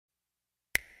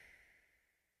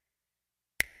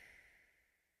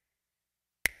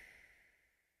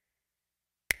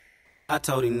I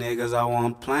told these niggas I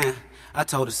wasn't playing. I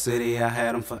told the city I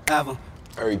had them forever.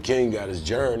 Every king got his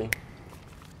journey.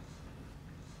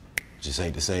 Just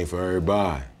ain't the same for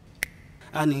everybody.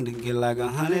 I need to get like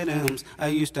 100 M's. I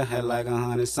used to have like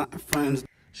 100-something friends.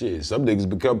 Shit, some niggas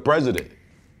become president.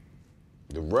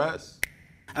 The rest?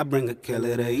 I bring a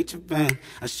killer to each event.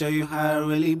 I show you how I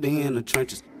really be in the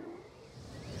trenches.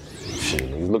 Shit,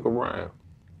 niggas look around.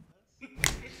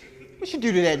 What you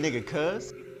do to that nigga,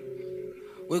 cuz?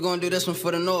 We're gonna do this one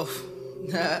for the North.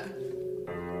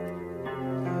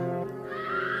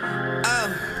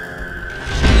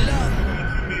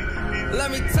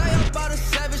 Let me tell you about a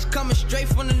savage coming straight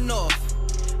from the North.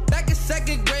 Back in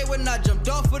 2nd grade when I jumped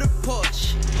off of the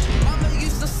porch. Mama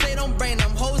used to say don't bring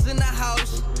them hoes in the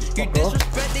house. You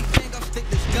disrespect the king, I'll stick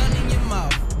this gun in your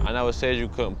mouth. I never said you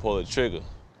couldn't pull the trigger.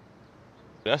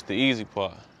 That's the easy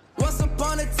part. Once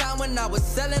upon a time when I was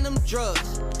selling them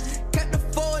drugs. Kept the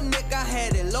 4 nick, I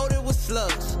had it loaded with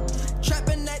slugs.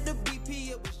 Trapping at the